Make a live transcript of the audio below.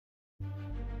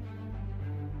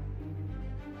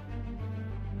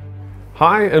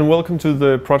Hi and welcome to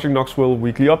the Project Knoxville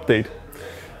weekly update.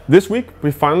 This week we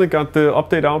finally got the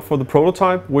update out for the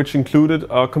prototype, which included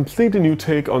a completely new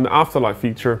take on the afterlife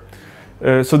feature.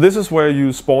 So this is where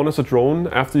you spawn as a drone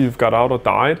after you've got out or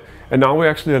died, and now we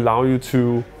actually allow you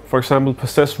to, for example,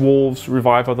 possess wolves,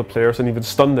 revive other players and even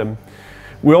stun them.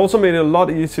 We also made it a lot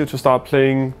easier to start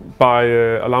playing by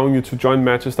allowing you to join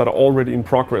matches that are already in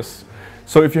progress.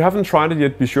 So if you haven't tried it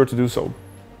yet, be sure to do so.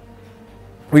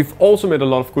 We've also made a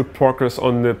lot of good progress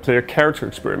on the player character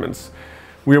experiments.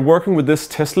 We are working with this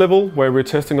test level where we're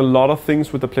testing a lot of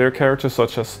things with the player character,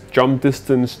 such as jump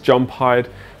distance, jump height,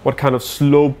 what kind of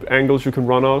slope angles you can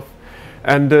run off.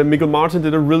 And Miguel Martin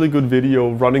did a really good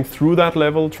video running through that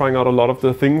level, trying out a lot of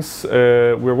the things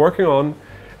we're working on.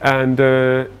 And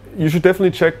you should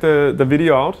definitely check the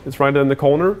video out. It's right there in the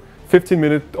corner.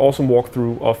 15-minute awesome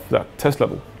walkthrough of that test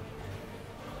level.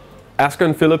 Asger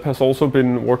and Philip has also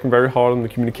been working very hard on the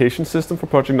communication system for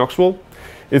Project Knoxville.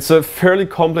 It's a fairly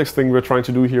complex thing we're trying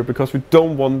to do here because we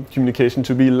don't want communication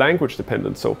to be language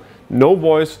dependent, so no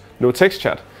voice, no text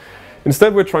chat.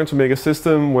 Instead, we're trying to make a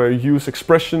system where you use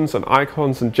expressions and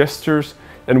icons and gestures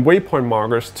and waypoint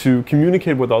markers to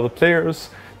communicate with other players,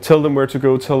 tell them where to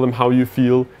go, tell them how you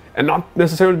feel, and not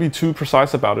necessarily be too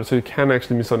precise about it so you can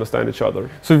actually misunderstand each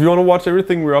other. So if you want to watch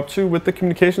everything we're up to with the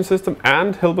communication system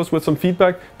and help us with some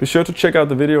feedback, be sure to check out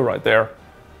the video right there.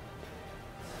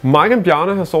 Mike and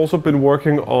Bjarne has also been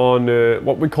working on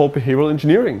what we call behavioral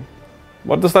engineering.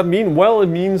 What does that mean? Well, it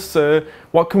means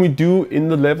what can we do in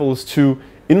the levels to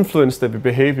influence the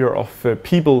behavior of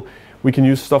people. We can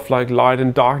use stuff like light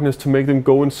and darkness to make them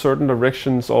go in certain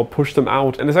directions or push them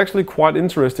out. And it's actually quite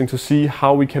interesting to see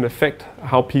how we can affect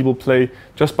how people play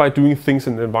just by doing things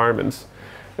in the environments.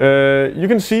 You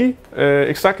can see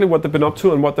exactly what they've been up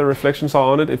to and what their reflections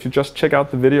are on it if you just check out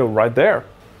the video right there.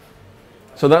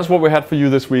 So that's what we had for you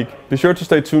this week. Be sure to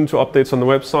stay tuned to updates on the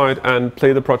website and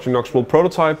play the Project Knoxville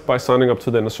prototype by signing up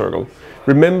to the Inner Circle.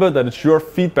 Remember that it's your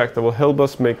feedback that will help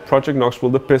us make Project Knoxville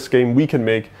the best game we can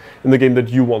make in the game that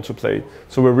you want to play.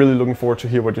 So we're really looking forward to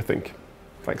hear what you think.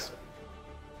 Thanks.